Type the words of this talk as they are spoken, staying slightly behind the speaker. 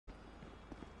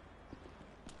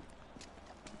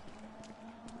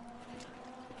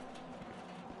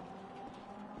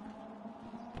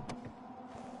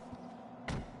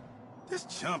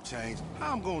This chump change.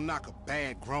 How I'm gonna knock a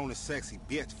bad, grown and sexy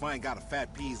bitch if I ain't got a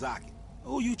fat peas socket?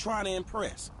 Who you trying to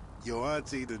impress? Your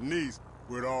auntie Denise,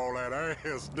 with all that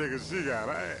ass, nigga, she got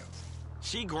ass.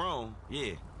 She grown,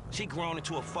 yeah. She grown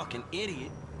into a fucking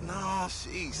idiot. No,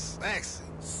 she's sexy.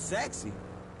 Sexy?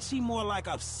 She more like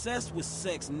obsessed with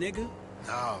sex, nigga.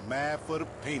 Nah, mad for the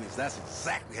penis. That's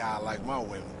exactly how I like my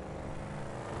women.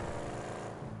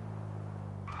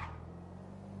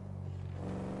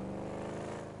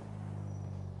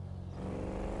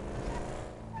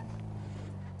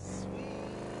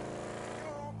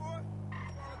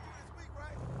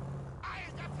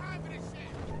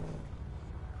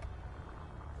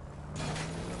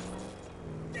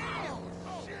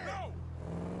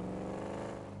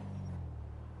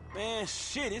 Man,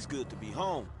 shit, it's good to be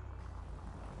home.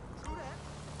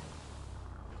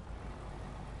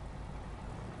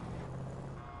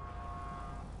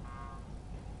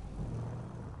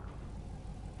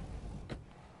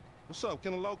 What's up?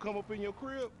 Can a low come up in your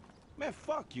crib? Man,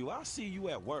 fuck you. I'll see you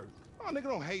at work. Oh, nigga,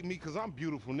 don't hate me because I'm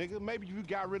beautiful, nigga. Maybe if you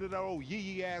got rid of that old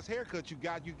yee-yee-ass haircut you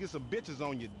got, you get some bitches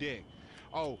on your dick.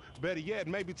 Oh, better yet,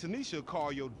 maybe Tanisha will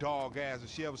call your dog ass if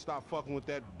she ever stop fucking with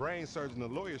that brain surgeon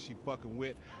and lawyer she fucking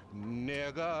with,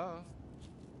 nigga.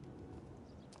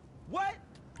 What?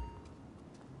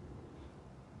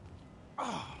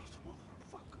 Oh,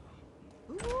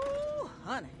 motherfucker. Ooh,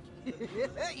 honey.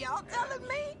 Y'all telling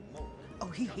me? Oh,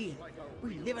 he here.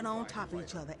 We living on top of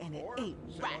each other, and it ain't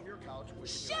right.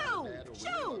 Shoo!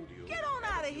 Shoo! Get on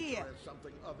out of here.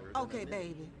 Okay,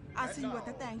 baby. I see you at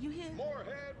the thing. You hear?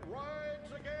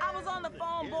 I was on the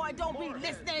phone, boy. Don't be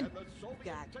listening.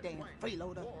 Goddamn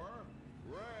freeloader.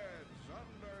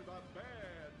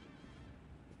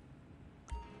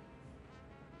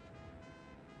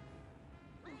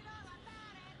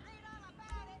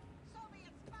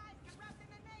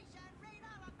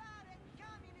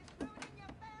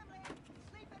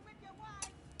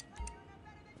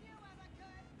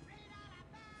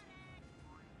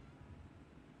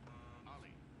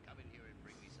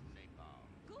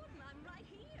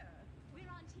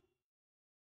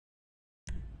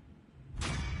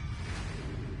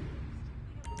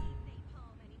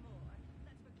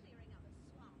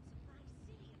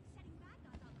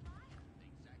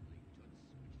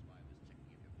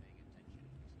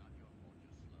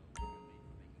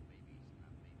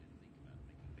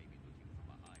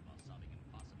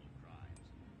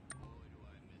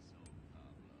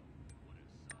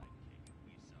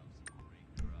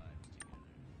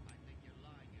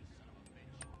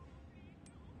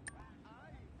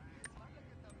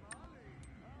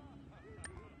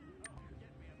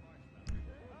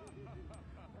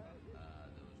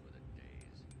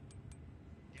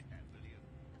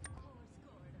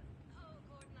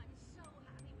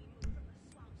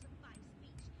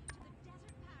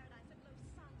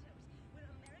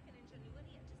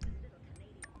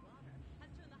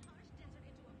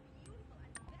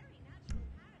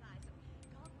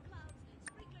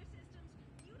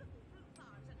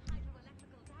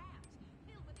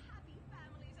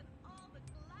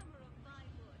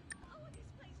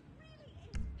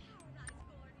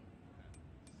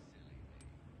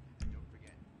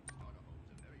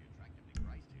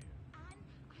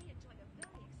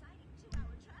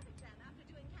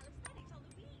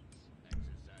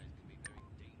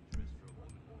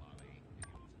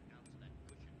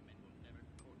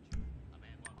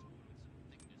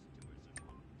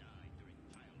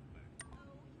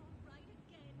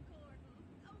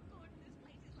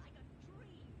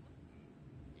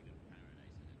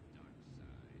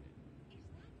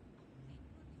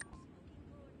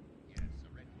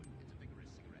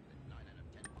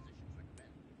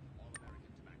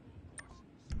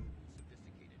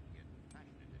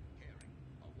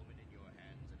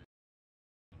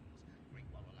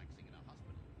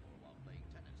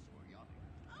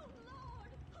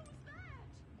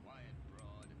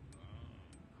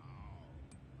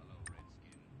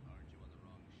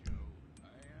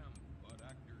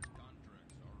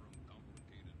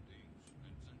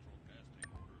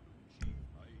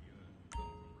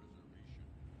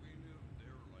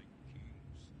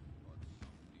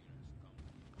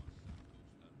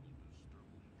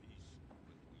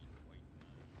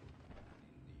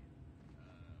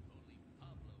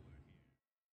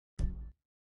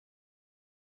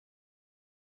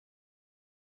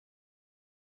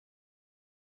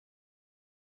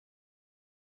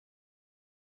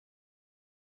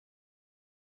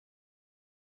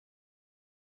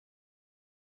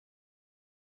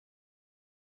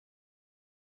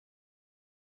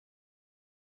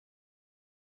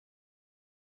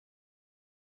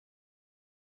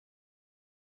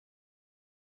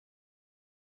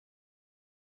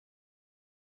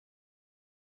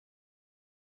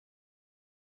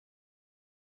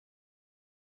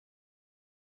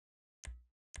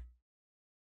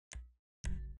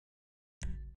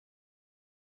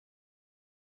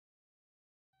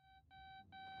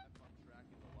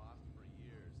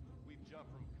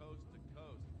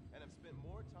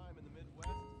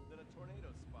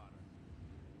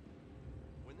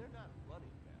 they're not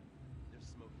running bad. They're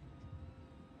smoking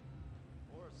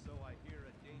it. Or so I hear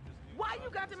a dangerous new Why you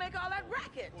got to make all that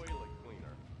racket? toilet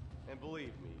cleaner. And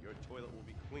believe me, your toilet will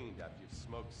be cleaned after you've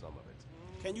smoked some of it.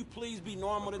 Can you please be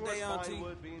normal Of course, today, Auntie?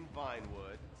 Vinewood being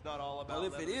Vinewood. It's not all about Well,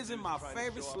 if it leather isn't suits my trying to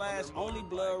favorite show off on slash their only motorbikes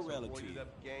blood or relative. avoid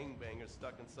up gangbangers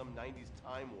stuck in some 90s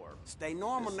time warp. Stay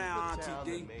normal This now, is the town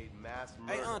Auntie D. that made mass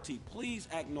Hey, murder Auntie, please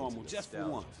act normal into just for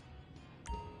nostalgia. once.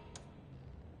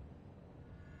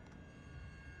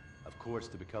 Of course,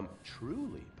 to become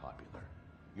truly popular,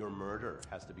 your murder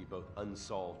has to be both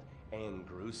unsolved and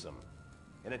gruesome.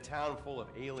 In a town full of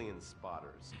alien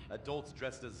spotters, adults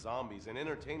dressed as zombies, and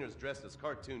entertainers dressed as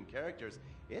cartoon characters,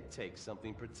 it takes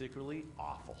something particularly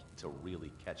awful to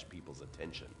really catch people's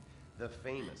attention. The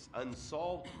famous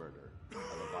unsolved murder of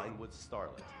a Vinewood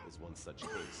starlet is one such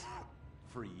case.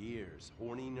 For years,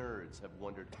 horny nerds have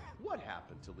wondered what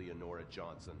happened to Leonora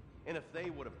Johnson, and if they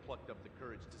would have plucked up the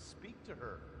courage to speak to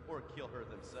her or kill her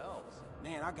themselves.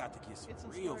 Man, I got to get some It's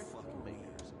real inspired fucking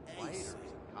filmmakers, weed. writers,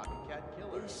 and copycat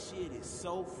killers. This shit is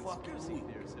so fucking Conspiracy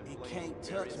weak. theorists have It blamed can't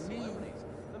various touch me. celebrities.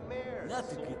 The mayor,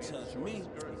 Nothing can Soviets, touch short me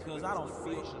skirts, because I don't women's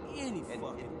feel liberation, any and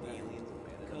fucking hidden thing. aliens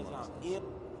embedded Because amongst I'm us. imp.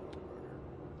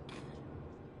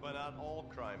 But not all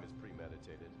crime is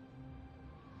premeditated.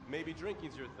 Maybe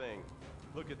drinking's your thing.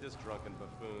 Look at this drunken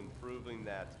buffoon proving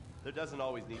that there doesn't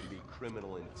always need to be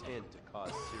criminal intent to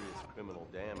cause serious criminal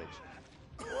damage.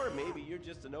 Or maybe you're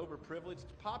just an overprivileged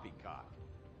poppycock,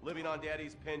 living on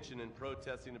daddy's pension and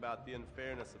protesting about the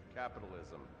unfairness of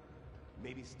capitalism.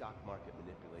 Maybe stock market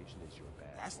manipulation is your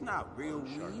bad. That's not real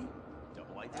weed.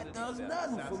 That does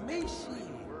nothing for me, shit.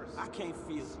 I can't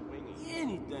feel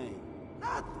anything.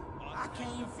 Nothing. I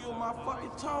can't even feel my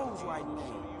fucking toes right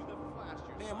now.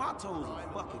 Man, my toes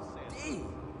are fucking dead.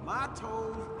 My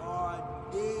toes are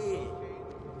dead.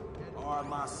 Or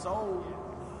my soul.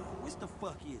 Which the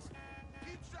fuck is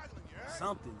it?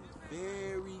 Something is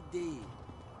very dead.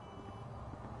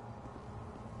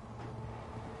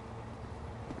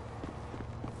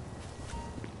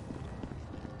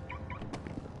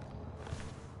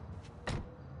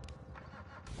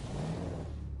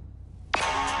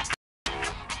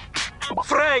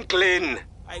 Franklin!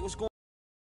 Hey, what's going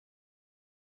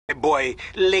Boy,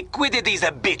 liquidity's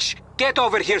a bitch. Get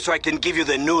over here so I can give you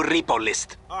the new repo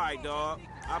list. on? All right, dog.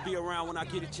 I'll be around when I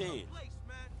get a chance.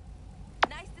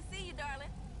 Nice to see you, darling.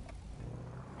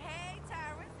 Hey,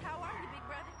 Tyrus. How are you, big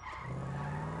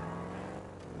brother?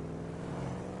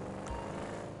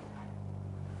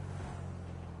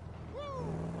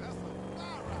 That's a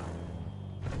fire ride.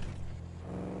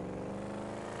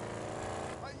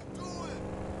 How you doing?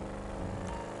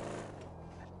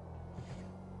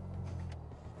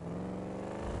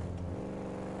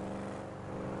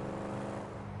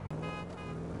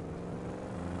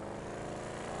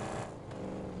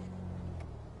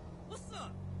 What's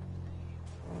up?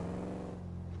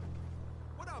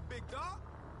 What up, big dog?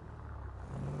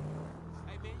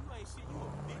 Hey, man, you ain't shit. You a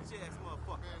bitch-ass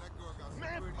motherfucker. Man, that girl got some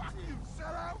Man, fuck you,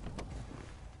 shut up!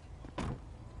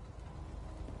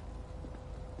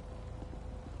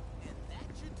 And that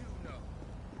you do know.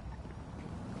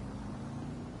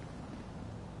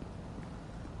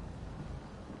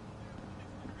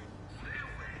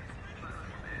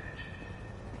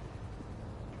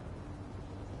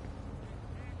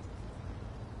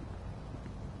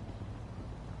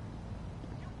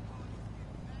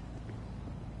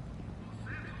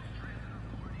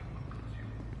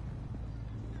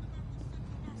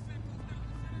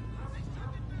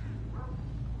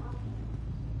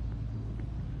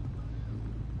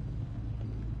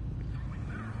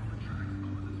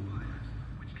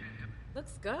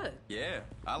 Looks good. Yeah,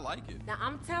 I like it. Now,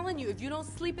 I'm telling you, if you don't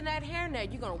sleep in that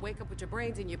hairnet, you're gonna wake up with your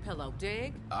brains in your pillow.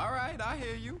 Dig? All right, I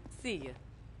hear you. See ya.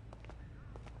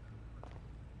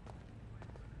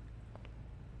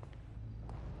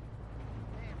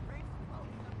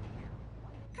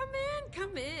 Come in,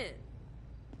 come in.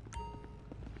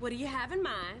 What do you have in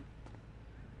mind?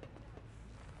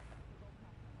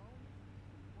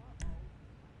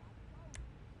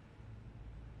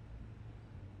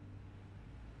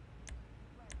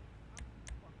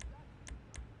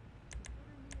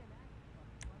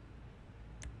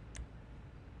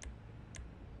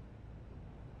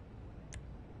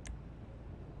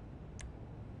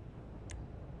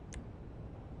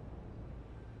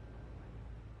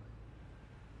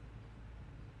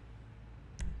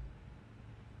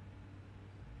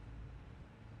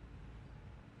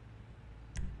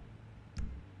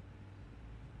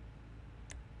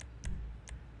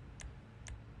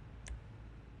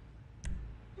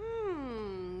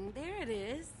 There it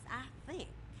is, I think.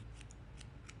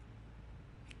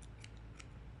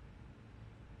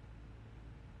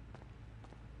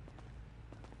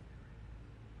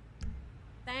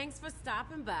 Thanks for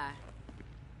stopping by.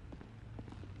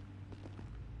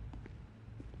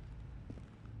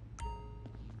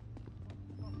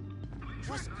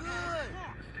 What's good?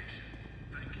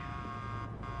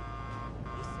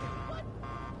 What?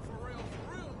 For real,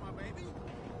 my baby.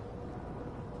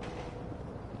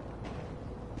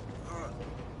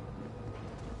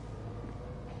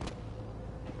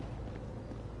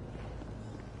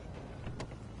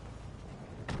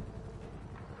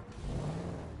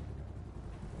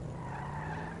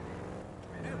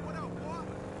 Hey, what up, boy?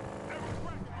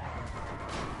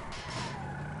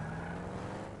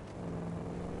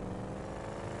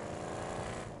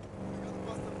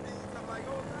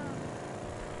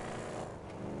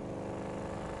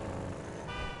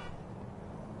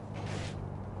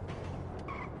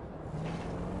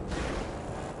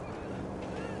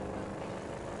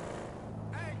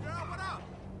 Hey, girl, what up?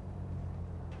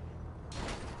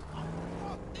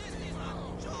 Fuck, this is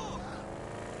a joke.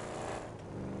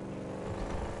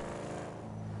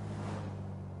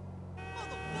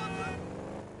 Motherfucker!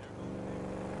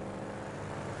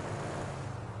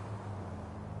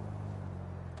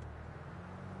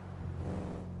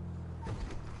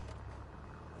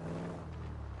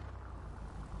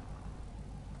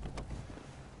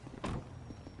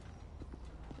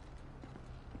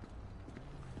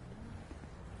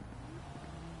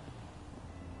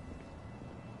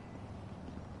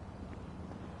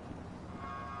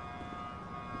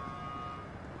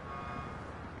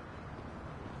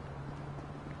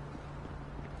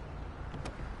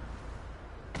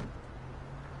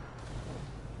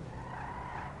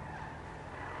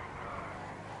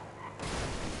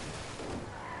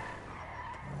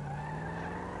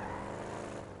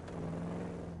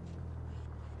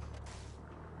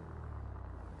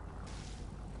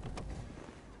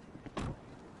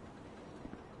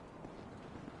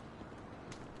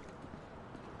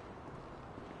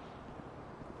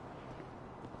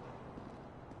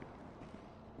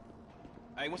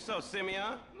 Hey, what's up,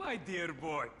 Simeon? My dear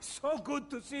boy, so good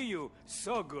to see you.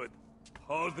 So good.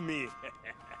 Hold me.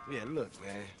 Yeah, look,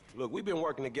 man. Look, we've been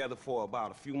working together for about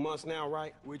a few months now,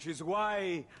 right? Which is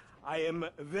why I am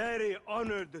very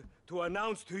honored to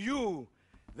announce to you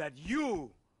that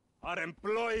you are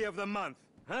Employee of the Month.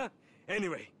 Huh?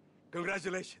 Anyway,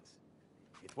 congratulations.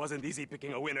 It wasn't easy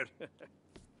picking a winner.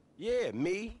 Yeah,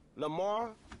 me,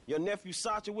 Lamar, your nephew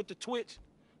Sacha with the Twitch.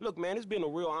 Look, man, it's been a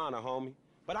real honor, homie.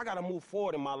 But I gotta move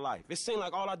forward in my life. It seems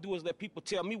like all I do is let people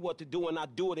tell me what to do and I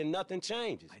do it and nothing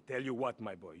changes. I tell you what,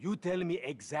 my boy. You tell me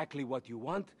exactly what you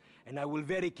want, and I will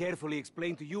very carefully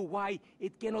explain to you why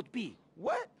it cannot be.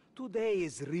 What? Today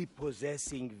is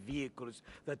repossessing vehicles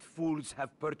that fools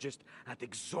have purchased at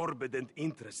exorbitant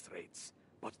interest rates.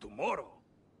 But tomorrow,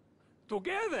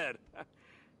 together,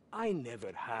 I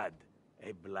never had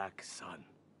a black son.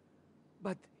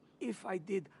 But if I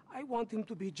did, I want him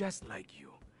to be just like you.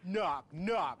 Knock,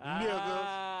 knock,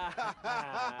 niggas.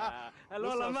 Hello,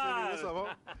 What's up, Lamar. What's up,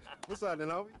 homie? What's up, then,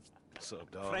 homie? What's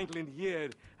up, dog? Franklin here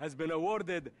has been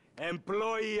awarded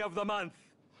Employee of the Month.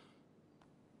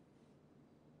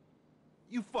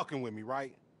 You fucking with me,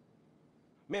 right?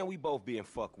 Man, we both being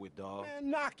fucked with, dog. Man,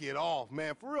 knock it off,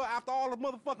 man. For real, after all the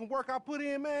motherfucking work I put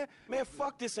in, man. Man,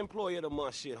 fuck this Employee of the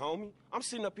Month shit, homie. I'm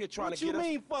sitting up here trying What to you get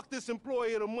mean, fuck this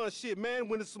Employee of the Month shit, man?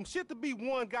 When there's some shit to be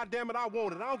won, goddammit, I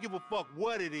want it. I don't give a fuck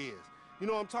what it is. You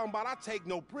know what I'm talking about? I take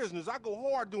no prisoners. I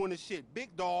go hard doing this shit.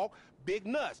 Big dog, big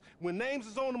nuts. When names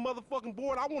is on the motherfucking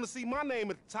board, I want to see my name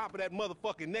at the top of that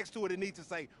motherfucking next to it. It needs to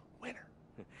say, winner.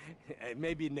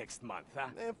 Maybe next month, huh?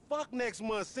 Man, fuck next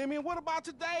month, Simeon. What about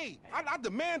today? I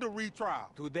demand a retrial.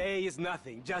 Today is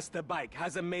nothing, just a bike.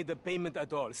 Hasn't made a payment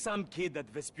at all. Some kid at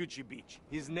Vespucci Beach.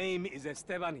 His name is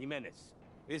Esteban Jimenez.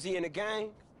 Is he in the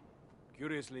gang?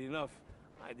 Curiously enough,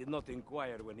 I did not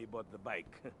inquire when he bought the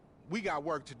bike. We got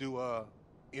work to do,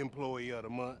 Employee of the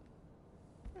Month.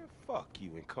 Man, fuck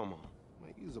you and come on.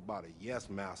 Man, he's about a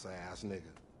yes-mouse ass nigga.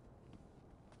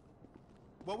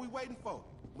 What we waiting for?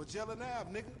 Magellan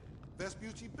Ave, nigga.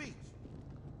 Vespucci Beach.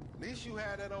 At least you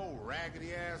had that old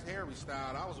raggedy-ass Harry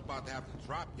style. I was about to have to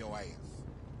drop your ass.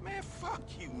 Man, fuck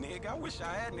you, nigga. I wish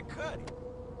I hadn't cut it.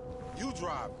 You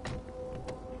drive.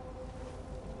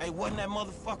 Hey, wasn't that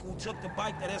motherfucker who took the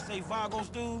bike that S.A. Vagos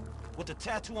dude? With the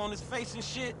tattoo on his face and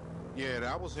shit? Yeah,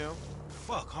 that was him.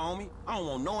 Fuck, homie. I don't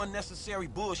want no unnecessary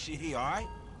bullshit here, all right?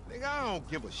 Nigga, I don't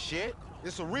give a shit.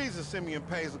 It's a reason Simeon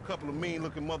pays a couple of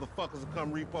mean-looking motherfuckers to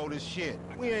come repo this shit.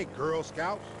 We ain't Girl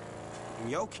Scouts. In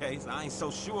your case, I ain't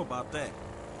so sure about that.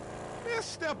 Man,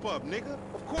 step up, nigga.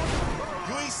 Of course.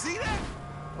 You ain't see that?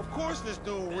 Of course this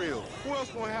dude real. Who else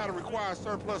gonna have the required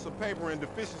surplus of paper and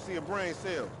deficiency of brain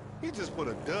cells? He just put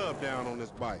a dub down on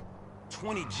this bike.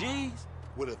 20 G's?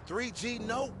 With a 3G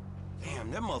note?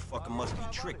 Damn, that motherfucker must be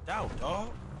tricked out, dawg.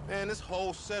 Man, this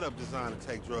whole setup designed to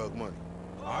take drug money.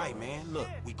 All right, man, look,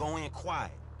 we go in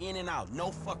quiet. In and out,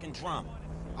 no fucking drama.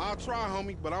 I'll try,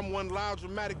 homie, but I'm one loud,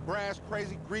 dramatic, brass,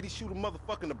 crazy, greedy, shoot a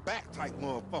motherfucker in the back type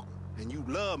motherfucker. And you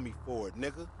love me for it,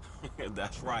 nigga.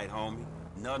 That's right, homie.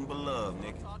 Nothing but love,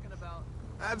 nigga.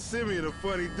 That Simeon a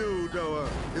funny dude, though.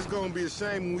 It's gonna be a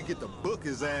shame when we get to book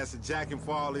his ass and jack him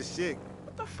for all this shit.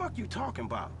 What the fuck you talking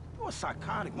about? You a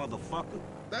psychotic motherfucker.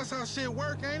 That's how shit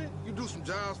work, ain't it? You do some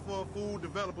jobs for a fool,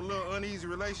 develop a little uneasy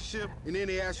relationship, and then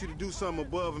they ask you to do something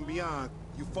above and beyond.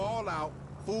 You fall out,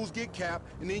 fools get capped,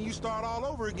 and then you start all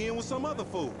over again with some other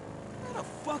fool. Where the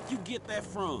fuck you get that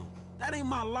from? That ain't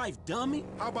my life, dummy.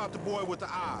 How about the boy with the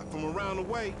eye from around the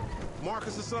way?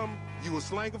 Marcus or something? You was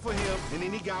slanking for him, and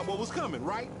then he got what was coming,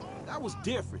 right? That was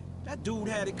different. That dude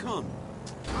had it coming.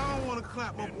 I don't want to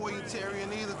clap my boy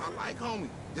Utarian either. I like homie.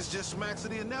 This just smacks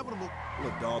of the inevitable.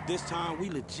 Look, dawg, this time we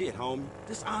legit, homie.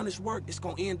 This honest work is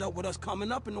gonna end up with us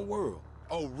coming up in the world.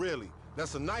 Oh, really?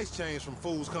 That's a nice change from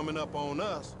fools coming up on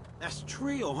us. That's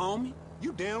trill, homie.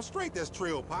 You damn straight that's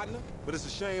trill, partner. But it's a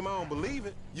shame I don't believe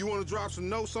it. You want to drop some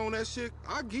notes on that shit?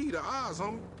 I'll give you the odds,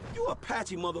 homie. You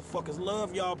Apache motherfuckers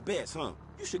love y'all bets, huh?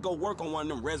 You should go work on one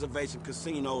of them reservation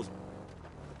casinos.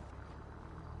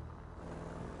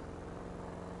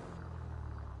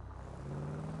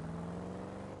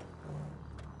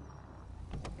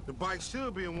 The bike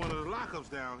should be in one of the lockups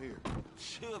down here.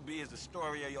 Should be is the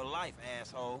story of your life,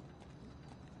 asshole.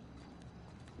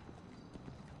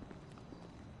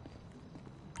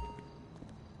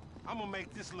 I'm gonna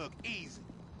make this look easy.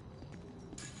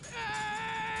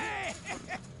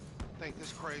 Think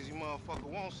this crazy motherfucker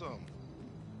wants something.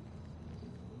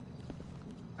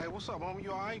 Hey, what's up, homie?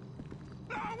 You all right?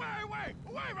 No,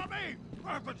 wait from me!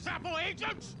 For example,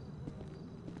 agents!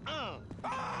 Yeah,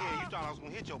 you thought I was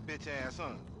gonna hit your bitch ass,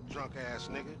 huh? Drunk ass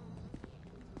nigga.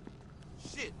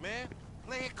 Shit, man.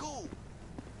 Play it cool.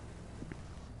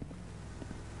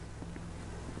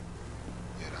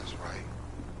 Yeah, that's right.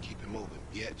 Keep it moving,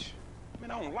 bitch.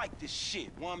 Man, I don't like this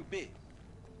shit one bit.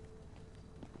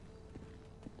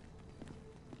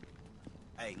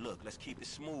 Hey, look, let's keep it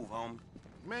smooth, homie.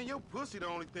 Man, your pussy the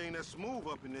only thing that's smooth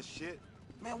up in this shit.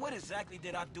 Man, what exactly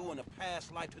did I do in a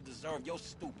past life to deserve your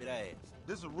stupid ass?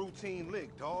 This is a routine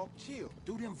lick, dog. Chill.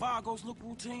 Do them Vagos look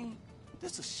routine?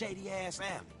 This a shady-ass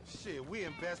alley. Shit, we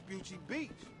in Vespucci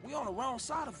Beach. We on the wrong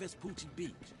side of Vespucci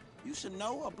Beach. You should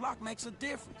know a block makes a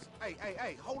difference.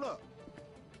 Hey, hold up.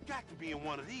 Got to be in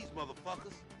one of these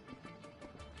motherfuckers.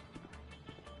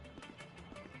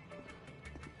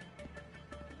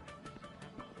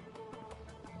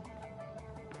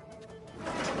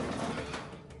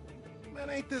 Man,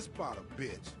 ain't this spot a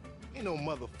bitch? Ain't no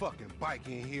motherfucking bike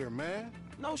in here, man.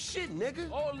 No shit, nigga.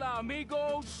 Hola,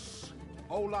 amigos.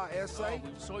 Hola, S.A.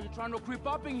 We saw you trying to creep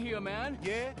up in here, man.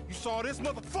 Yeah? You saw this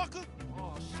motherfucker?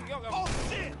 Oh, shit. Oh,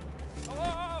 shit!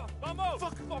 Vamos!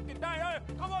 Fucking down.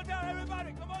 Come on down,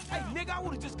 everybody. Come on down. Hey, nigga, I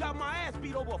would've just got my ass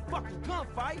beat over a fucking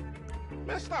gunfight.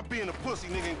 Man, stop being a pussy,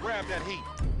 nigga, and grab that heat.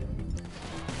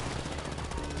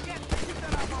 Get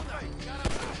that out of my face.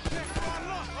 Check for our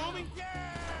luck, homie.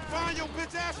 Find your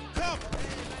bitch ass some cover.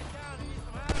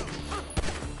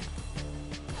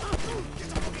 Get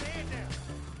your fucking head down.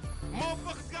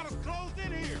 Motherfuckers got us closed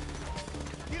in here.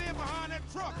 Get in behind that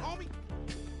truck, homie.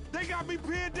 They got me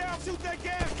pinned down. Shoot that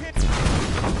gas can.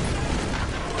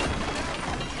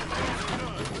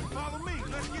 Follow me.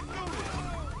 Let's get through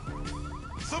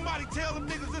this. Somebody tell them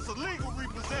niggas it's illegal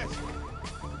repossession.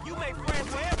 You make friends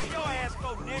wherever your ass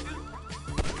go, nigga.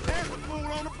 There's the fool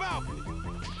on the balcony.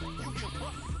 You can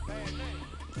bust a bad name.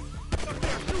 Up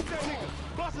there, shoot that nigga.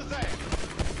 Bust his ass.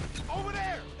 Over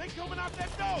there. They coming out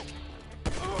that door.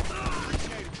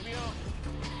 Appreciate it, Camille.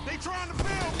 They trying to build.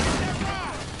 Get that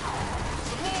ride.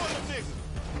 Some more of them niggas.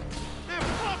 Man,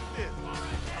 fuck this.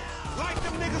 Light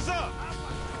them niggas up.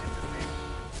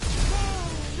 Boom,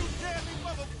 you deadly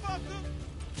motherfucker.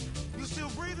 You still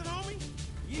breathing, homie?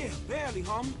 Yeah, barely,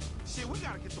 homie. Shit, we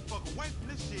gotta get the fuck away from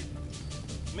this shit.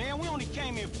 Man, we only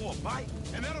came in for a bite.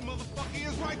 And that motherfucker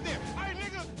is right there. Hey,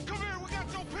 nigga, come here. We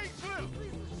got your pink slip.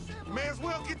 May as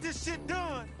well get this shit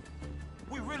done.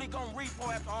 We really gonna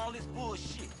repo after all this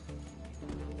bullshit.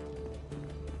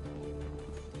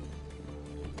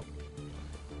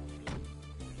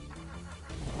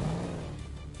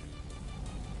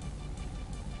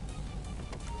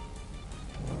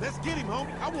 Let's get him,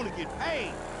 homie. I want to get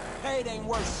paid. Paid ain't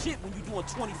worth shit when you doing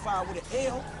 25 with an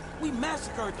L. We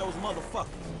massacred those motherfuckers.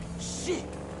 Shit.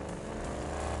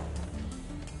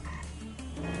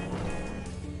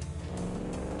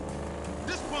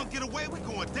 This punk get away, we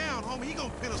going down, homie. He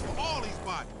gonna pin us for all these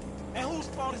bodies. And whose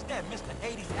fault is that, Mr.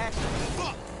 80s action?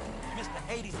 Fuck! Mr.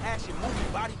 80s action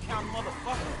movie body count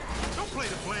motherfucker. Don't play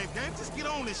the blame game. Just get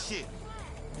on this shit.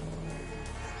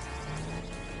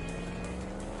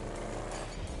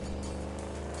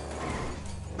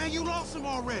 Man, you lost him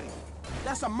already.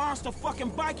 That's a monster fucking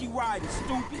bike you riding,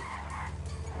 stupid.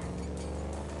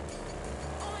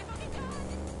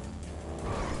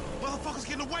 Motherfucker's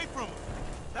getting away from him.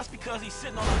 That's because he's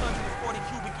sitting on 140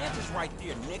 cubic inches right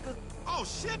there, nigga. Oh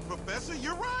shit, Professor,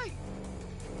 you're right.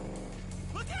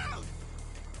 Look out!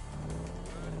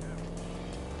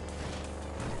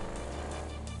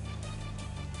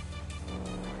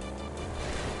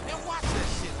 Man, watch that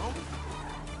shit, homie.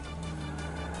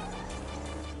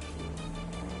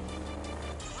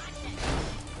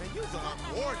 Man, you's an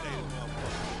uncoordinated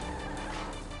motherfucker.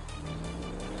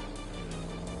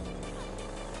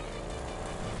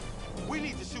 We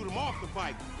need to shoot him off the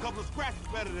bike. A couple of scratches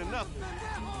better than nothing.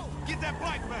 Get that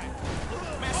bike back.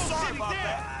 Man, sorry about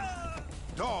that.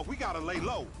 Dog, we gotta lay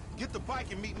low. Get the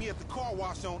bike and meet me at the car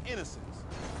wash on Innocence.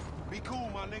 Be cool,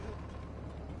 my nigga.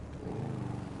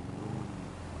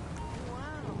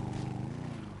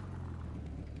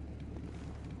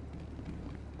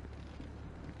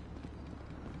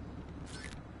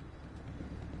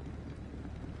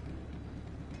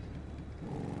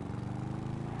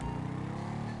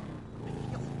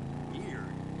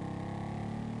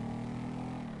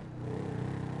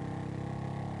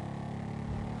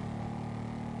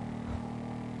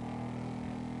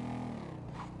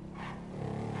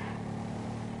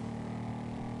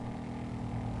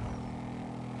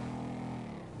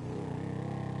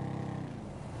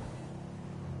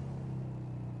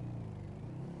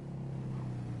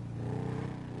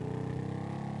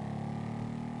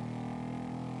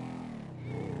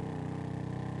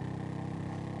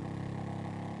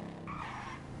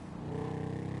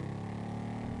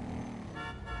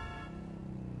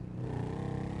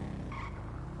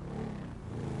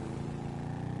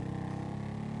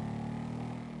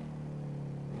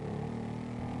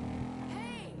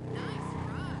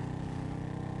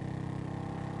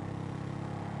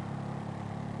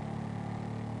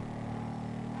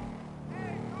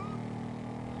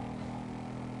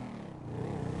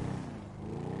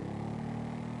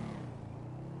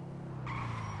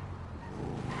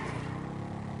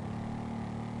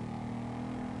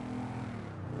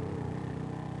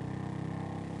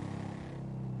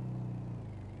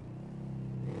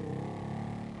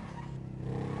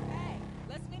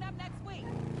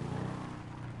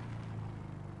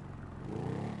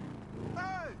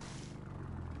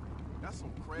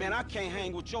 Man, I can't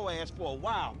hang with your ass for a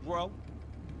while, bro.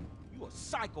 You a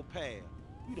psychopath.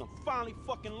 You done finally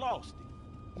fucking lost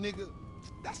it. Nigga,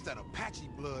 that's that Apache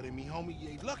blood in me, homie. You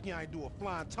ain't lucky I ain't do a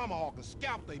flying tomahawk and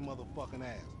scalp they motherfucking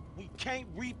ass. We can't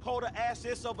repo the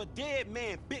assets of a dead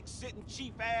man, big sitting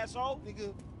chief asshole.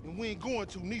 Nigga, and we ain't going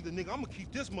to neither, nigga. I'ma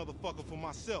keep this motherfucker for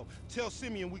myself. Tell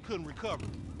Simeon we couldn't recover.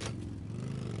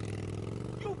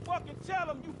 You fucking tell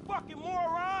him, you fucking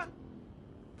moron!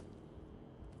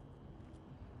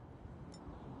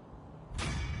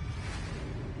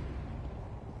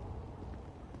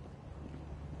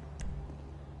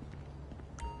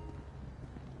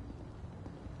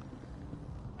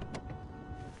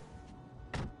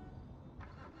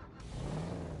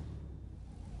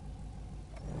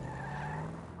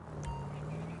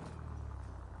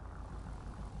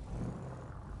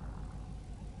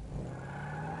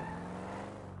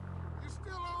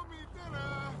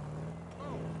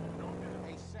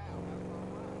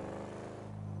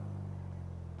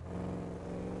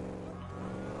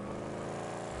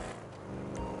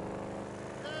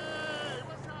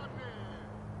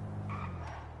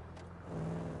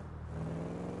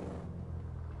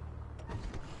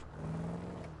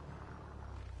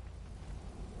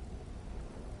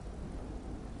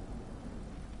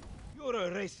 You're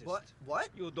a racist. What?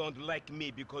 You don't like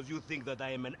me because you think that I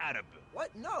am an Arab.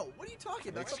 What? No. What are you talking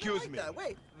about? Excuse Something me. like that.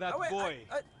 Wait. That wait, boy.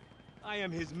 I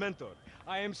am his mentor.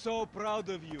 I am so proud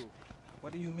of you.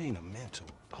 What do you mean, a mentor?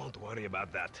 Don't worry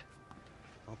about that.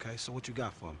 Okay, so what you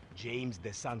got for him? James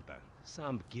DeSanta.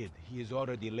 Some kid. He is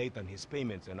already late on his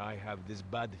payments, and I have this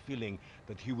bad feeling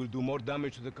that he will do more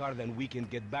damage to the car than we can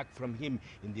get back from him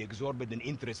in the exorbitant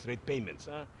interest rate payments,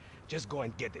 huh? Just go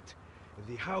and get it.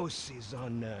 The house is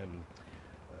on,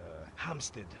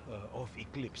 Hampstead, off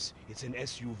Eclipse. It's an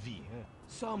SUV, huh?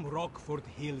 Some Rockford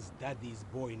Hills daddy's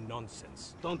boy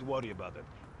nonsense. Don't worry about it.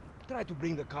 Try to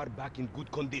bring the car back in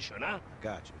good condition, huh?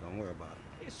 Got you. Don't worry about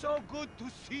it. It's so good to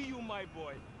see you, my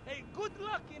boy. Hey, good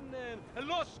luck in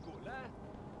law school, huh?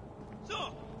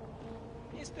 So,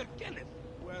 Mr. Kenneth,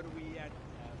 were we at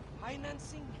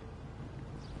financing?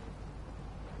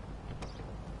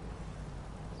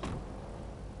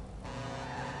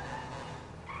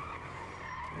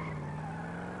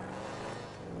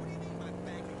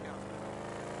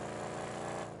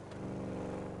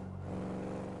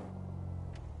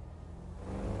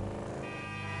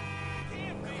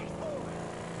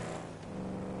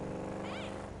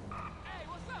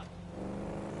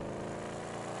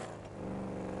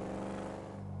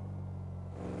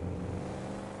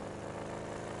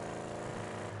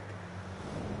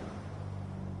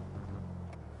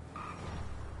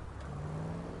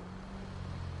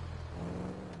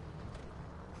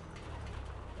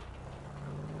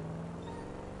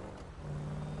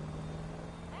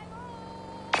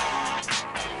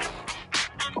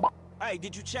 Hey,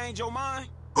 did you change your mind?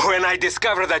 When I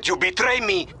discover that you betray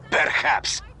me,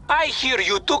 perhaps. I hear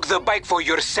you took the bike for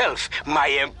yourself, my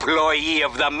employee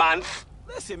of the month.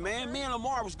 Listen, man, me and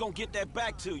Lamar was gonna get that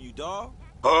back to you, dawg.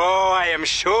 Oh, I am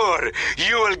sure.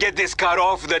 You will get this car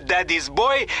off the daddy's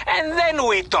boy, and then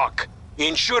we talk.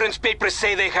 Insurance papers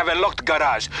say they have a locked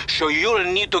garage, so you'll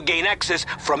need to gain access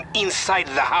from inside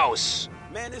the house.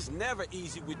 Man, it's never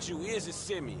easy with you, is it,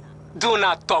 Simeon? Do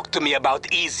not talk to me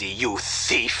about easy, you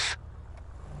thief.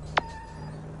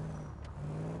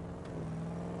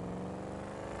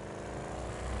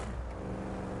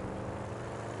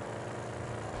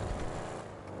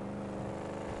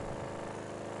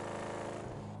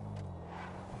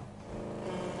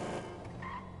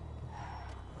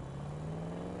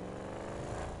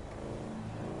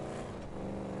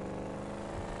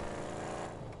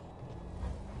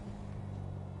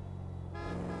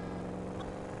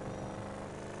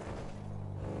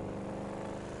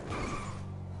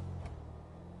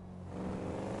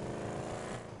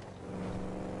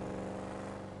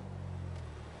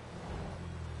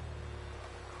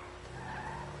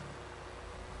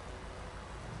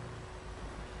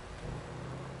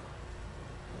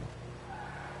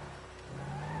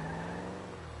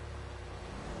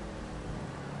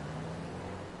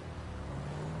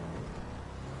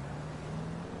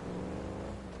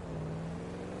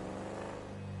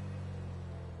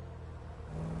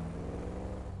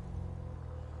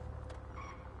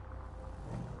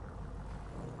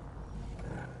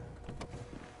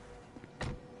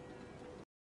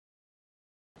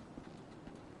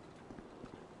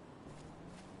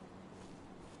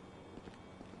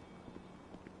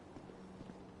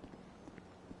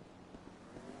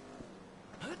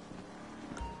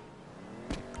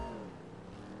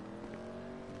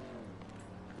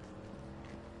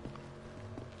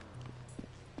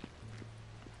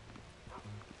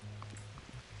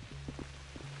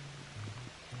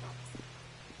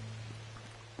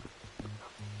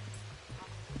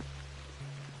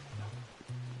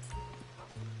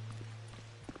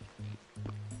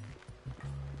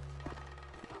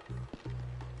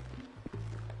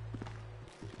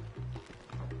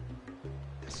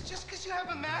 It's just because you have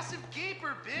a massive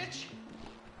gaper, bitch.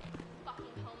 Fucking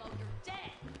homo, you're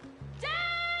dead.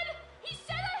 Dad! He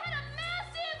said I had a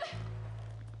massive...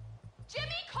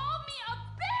 Jimmy called me a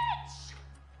bitch!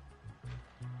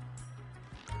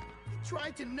 You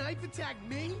tried to knife attack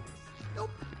me?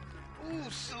 Nope. Ooh,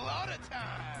 slaughter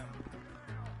time.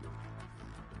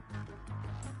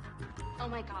 Oh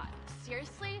my god,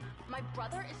 seriously? My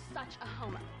brother is such a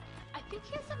homo. I think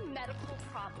he has a medical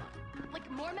problem.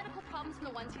 Like, more medical problems than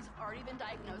the ones he's already been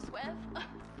diagnosed with.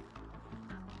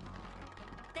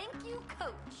 Thank you,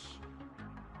 Coach.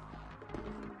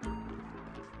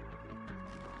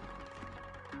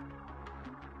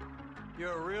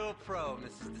 You're a real pro,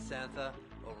 Mrs. DeSanta.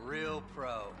 A real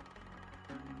pro.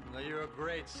 Now, you're a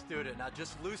great student. Now,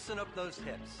 just loosen up those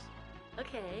hips.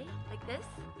 Okay, like this?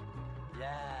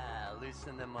 Yeah,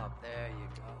 loosen them up. There you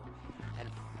go. And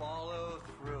follow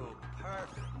through.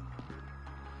 Perfect.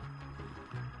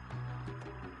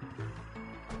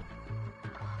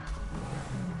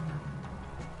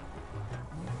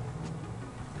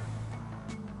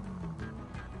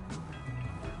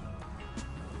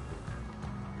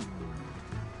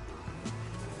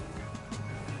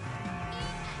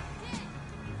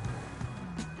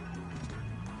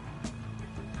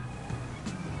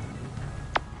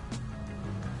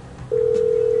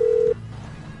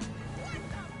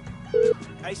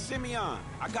 Hey, Simeon,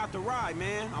 I got the ride,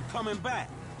 man. I'm coming back.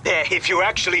 If you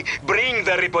actually bring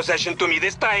the repossession to me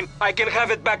this time, I can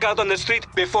have it back out on the street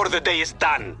before the day is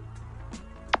done.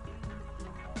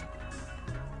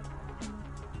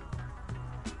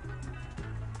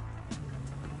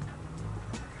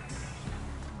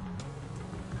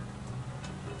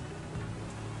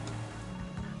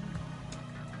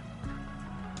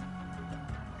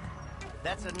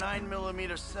 That's a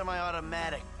 9mm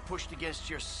semi-automatic pushed against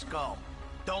your skull.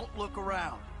 Don't look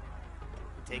around.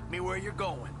 Take me where you're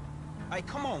going. Hey,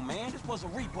 come on, man. This was a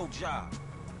repo job.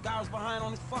 Guy was behind on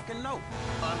his fucking note.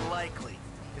 Unlikely,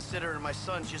 considering my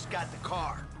son just got the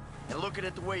car. And looking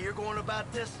at the way you're going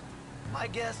about this, my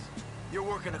guess, you're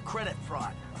working a credit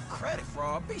fraud. A credit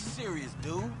fraud? Be serious,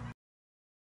 dude.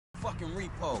 Fucking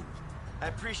repos. I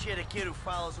appreciate a kid who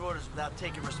follows orders without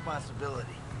taking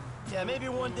responsibility. Yeah, maybe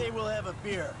one day we'll have a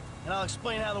beer, and I'll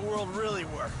explain how the world really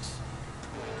works.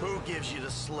 Who gives you the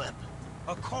slip?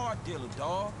 A car dealer,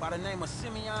 dawg, by the name of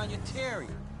Simeon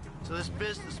Yetarian. So this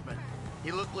businessman,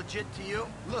 he look legit to you?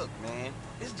 Look, man,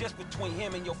 it's just between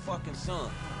him and your fucking son.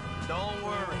 Don't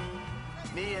worry.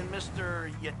 Me and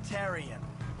Mr. Yetarian,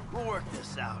 we'll work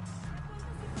this out.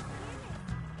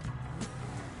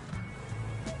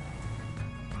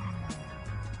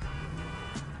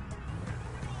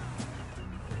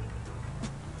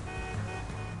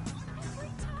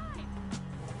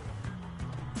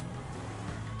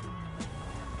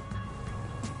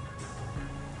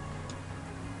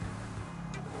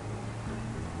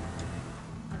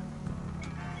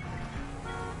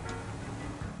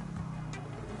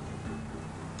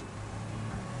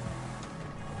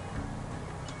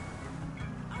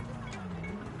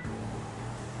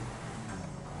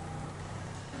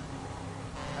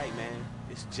 Hey, man,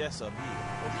 it's Jess up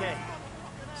here. Okay,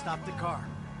 stop the car.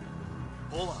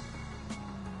 Pull up.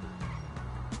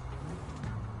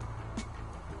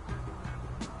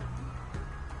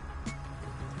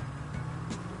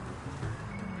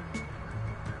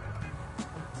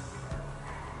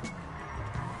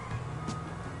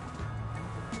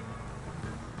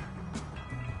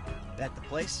 That the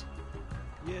place?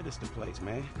 Yeah, this the place,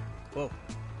 man. Whoa.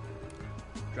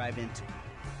 Drive into it.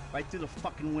 Right through the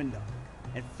fucking window.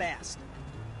 And fast.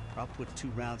 Or I'll put 2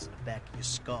 rounds in the back of your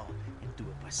skull and do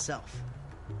it myself.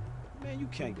 Man, you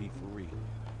can't be for real.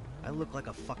 I look like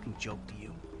a fucking joke to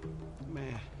you.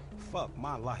 Man, fuck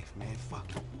my life, man. Fuck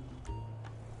it.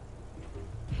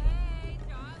 Hey,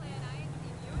 darling, I ain't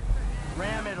seen you in forever.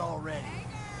 Ram it already.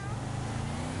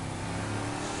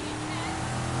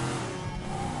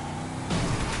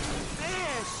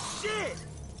 Man, shit!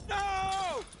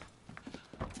 No!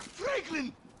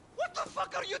 Franklin! What the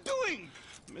fuck are you doing?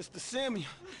 Mr. Simeon,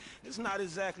 it's not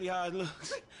exactly how it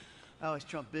looks. I always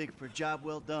trump big for a job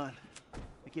well done.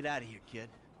 Now get out of here, kid.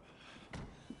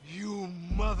 You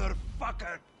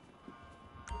motherfucker!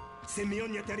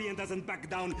 Simeon Yetarian doesn't back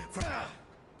down from...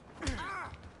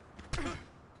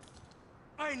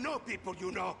 I know people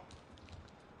you know.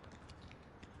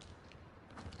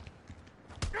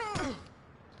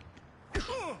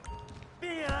 Be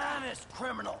an honest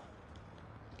criminal.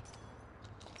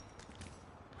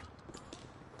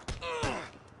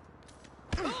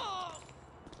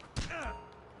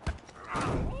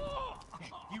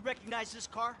 You recognize this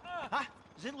car? Huh?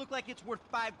 Does it look like it's worth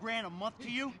 $5 grand a month to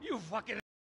you? You fucking...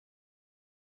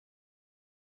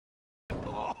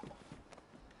 I'll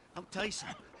tell you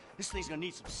something. This thing's gonna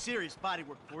need some serious body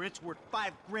work before it's worth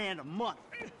 $5 grand a month.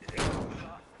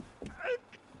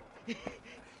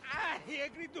 He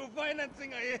agreed to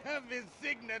financing. I have his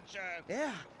signature.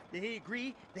 Yeah, did he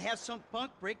agree to have some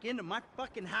punk break into my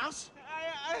fucking house?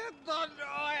 I don't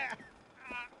know.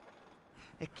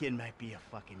 That kid might be a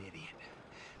fucking idiot.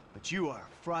 But you are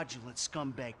a fraudulent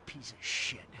scumbag piece of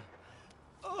shit.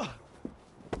 Ugh.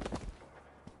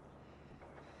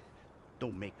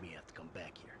 Don't make me have to come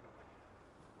back here.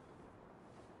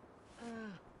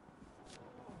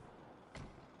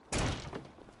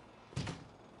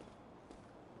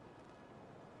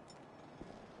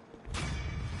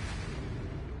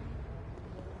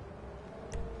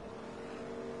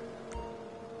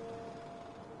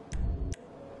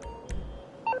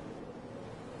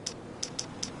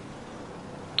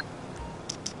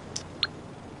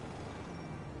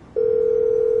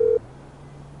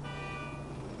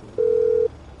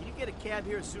 Cab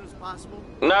here as soon as possible?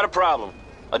 Not a problem.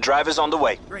 A driver's on the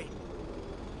way. Great.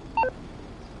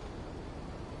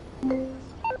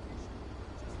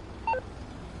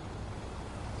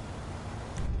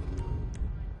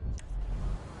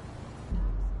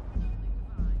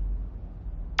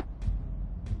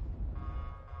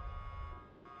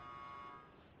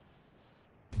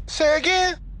 Say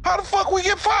again? How the fuck we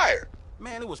get fired?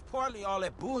 Man, it was partly all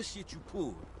that bullshit you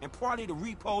pulled, and partly the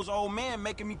repo's old man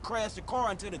making me crash the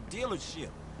car into the dealership.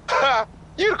 Ha!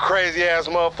 You the crazy ass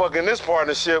motherfucker in this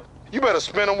partnership. You better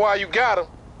spin them while you got them.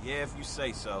 Yeah, if you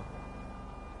say so.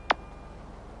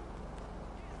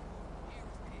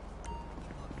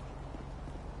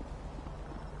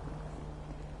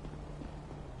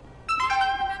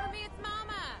 Remember me? It's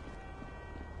Mama.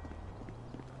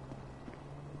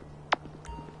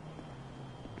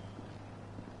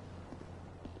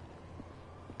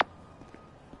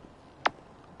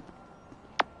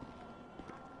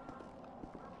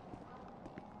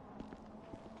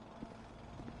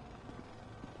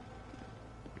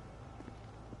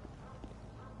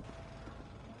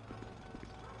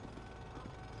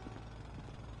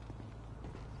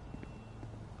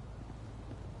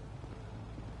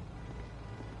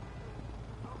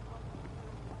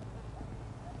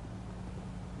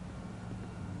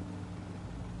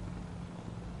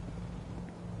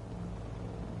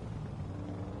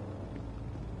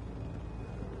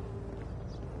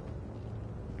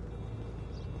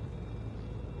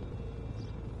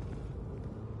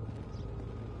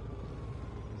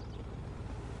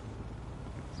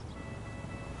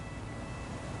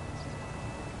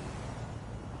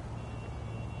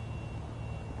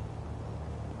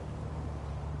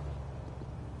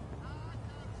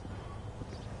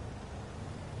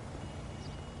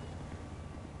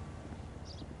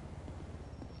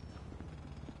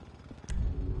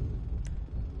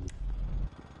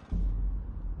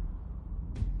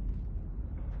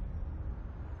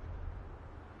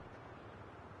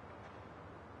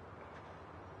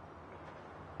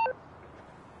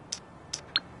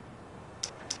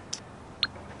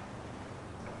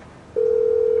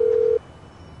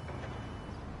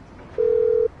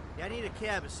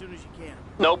 cab as soon as you can.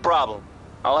 No problem.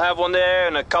 I'll have one there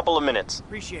in a couple of minutes.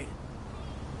 Appreciate it.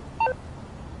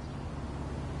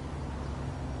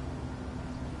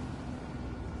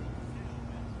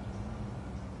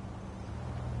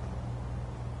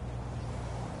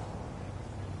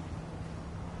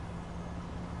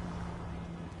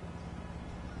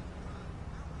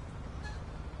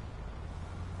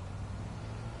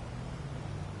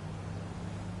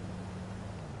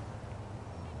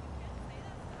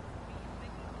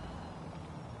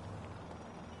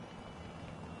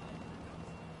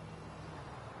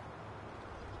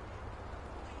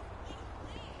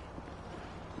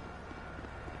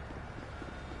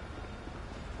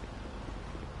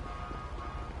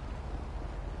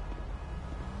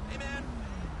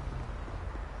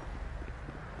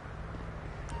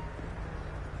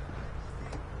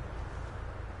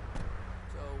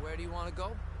 Where do you want to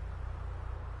go?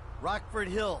 Rockford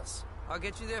Hills. I'll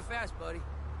get you there fast, buddy.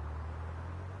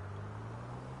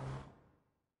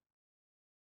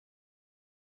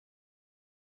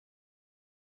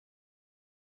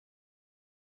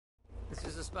 This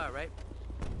is the spot, right?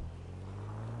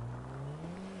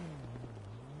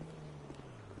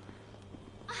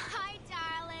 Hi,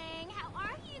 darling. How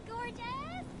are you, gorgeous?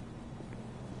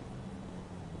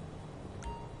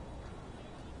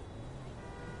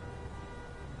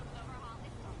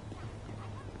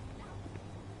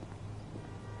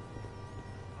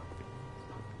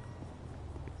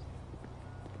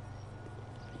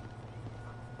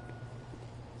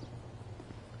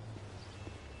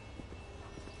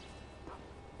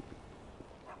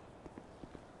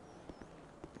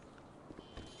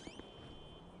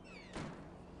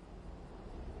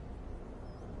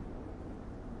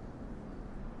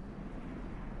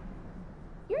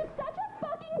 You're such a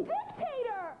fucking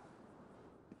dictator!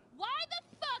 Why the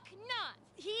fuck not?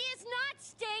 He is not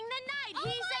staying the night. Oh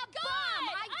He's my a God!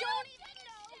 bum. I I don't don't even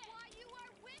know why you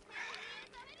are with him. He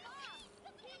is a bum.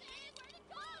 He is a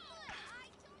bum. I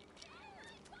don't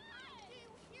care. Do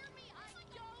you hear me? I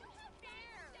don't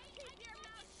care. Keep your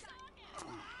mouth shut.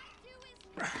 What I do is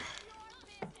none of your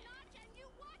business. And you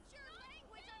watch your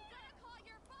language. I'm gonna call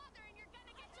your father and you're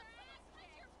gonna get your ass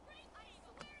kicked. I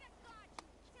swear to God, you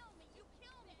kill me. You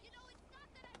kill me. You know, it's not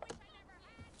that I wish I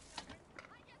never had children.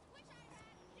 I just wish I had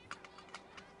different ones.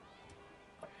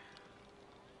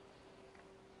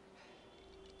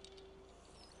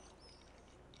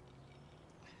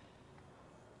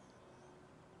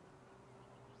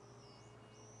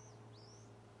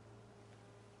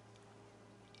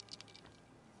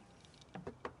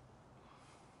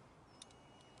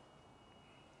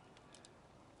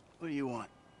 What do you want?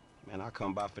 Man, I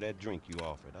come by for that drink you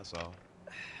offered, that's all.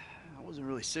 I wasn't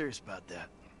really serious about that.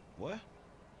 What?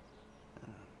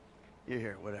 You're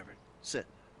here, whatever. Sit.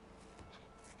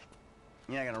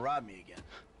 You're not gonna rob me again.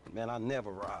 Man, I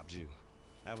never robbed you.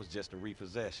 That was just a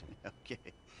repossession.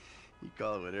 Okay. You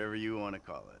call it whatever you want to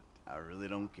call it. I really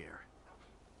don't care.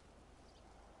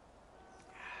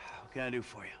 What can I do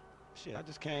for you? Shit, I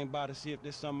just came by to see if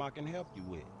there's something I can help you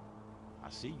with.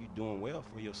 I see you doing well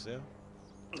for yourself.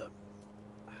 Look,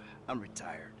 I'm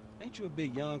retired. Ain't you a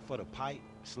bit young for the pipe,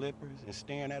 slippers, and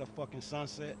staring at a fucking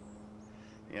sunset?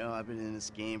 You know, I've been in this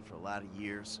game for a lot of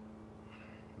years,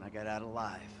 and I got out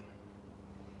alive.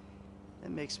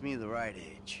 That makes me the right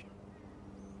age.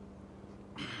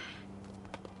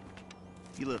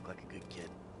 You look like a good kid.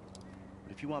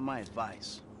 But if you want my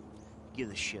advice, give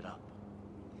this shit up.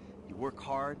 You work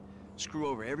hard, screw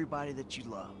over everybody that you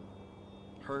love.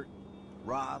 Hurt,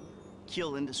 rob,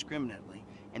 kill indiscriminately,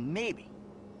 and maybe,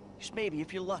 just maybe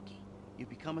if you're lucky, you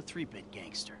become a three-bit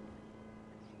gangster.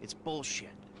 It's bullshit.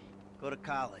 Go to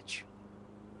college.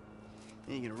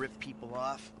 Then you're gonna rip people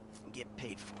off and get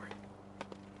paid for it.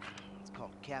 It's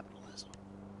called capitalism.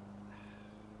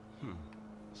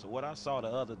 So what I saw the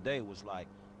other day was like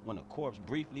when a corpse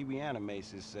briefly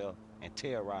reanimates itself and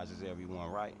terrorizes everyone,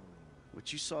 right?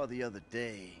 What you saw the other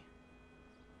day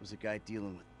was a guy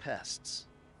dealing with pests.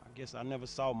 I guess I never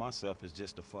saw myself as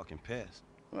just a fucking pest.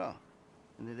 Well,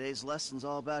 and today's lesson's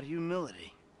all about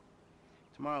humility.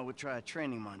 Tomorrow we'll try a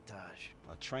training montage.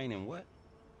 A training what?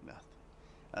 Nothing.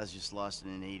 I was just lost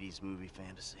in an 80s movie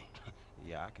fantasy.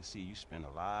 Yeah, I can see you spend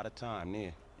a lot of time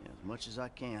there. Yeah, as much as I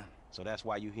can. So that's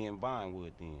why you here in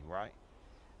Vinewood then, right?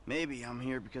 Maybe I'm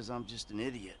here because I'm just an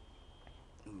idiot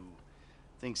who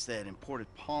thinks that imported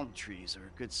palm trees are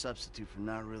a good substitute for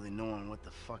not really knowing what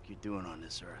the fuck you're doing on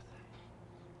this earth.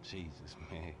 Jesus,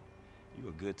 man. You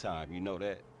a good time, you know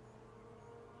that?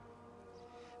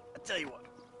 I tell you what.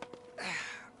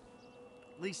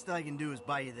 Least I can do is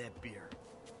buy you that beer.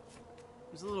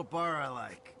 There's a little bar I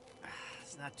like.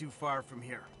 It's not too far from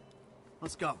here.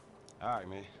 Let's go. All right,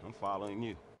 man. I'm following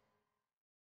you.